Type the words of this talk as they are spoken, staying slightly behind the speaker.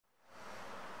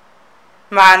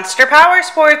Monster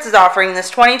Powersports is offering this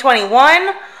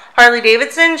 2021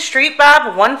 Harley-Davidson Street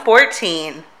Bob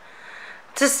 114.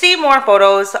 To see more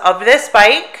photos of this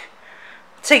bike,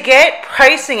 to get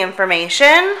pricing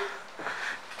information,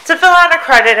 to fill out a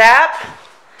credit app,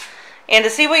 and to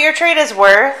see what your trade is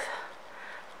worth,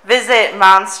 visit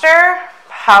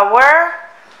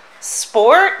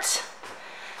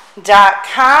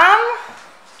monsterpowersport.com.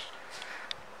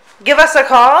 Give us a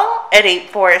call at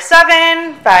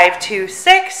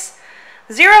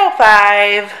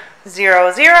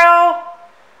 847-526-0500,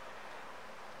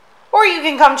 or you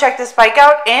can come check this bike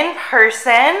out in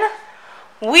person.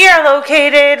 We are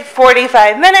located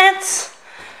 45 minutes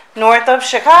north of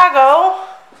Chicago,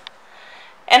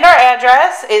 and our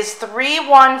address is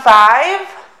 315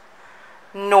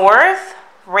 North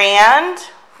Rand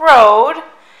Road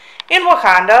in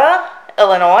Wauconda,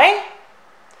 Illinois.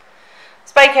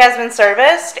 This bike has been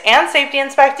serviced and safety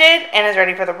inspected and is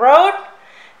ready for the road.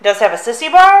 It does have a sissy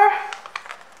bar.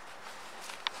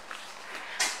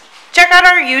 Check out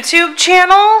our YouTube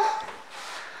channel.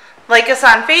 Like us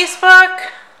on Facebook.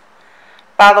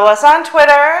 Follow us on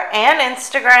Twitter and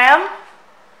Instagram.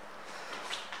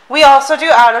 We also do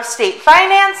out-of-state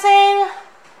financing.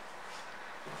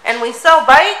 And we sell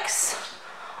bikes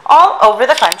all over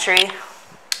the country.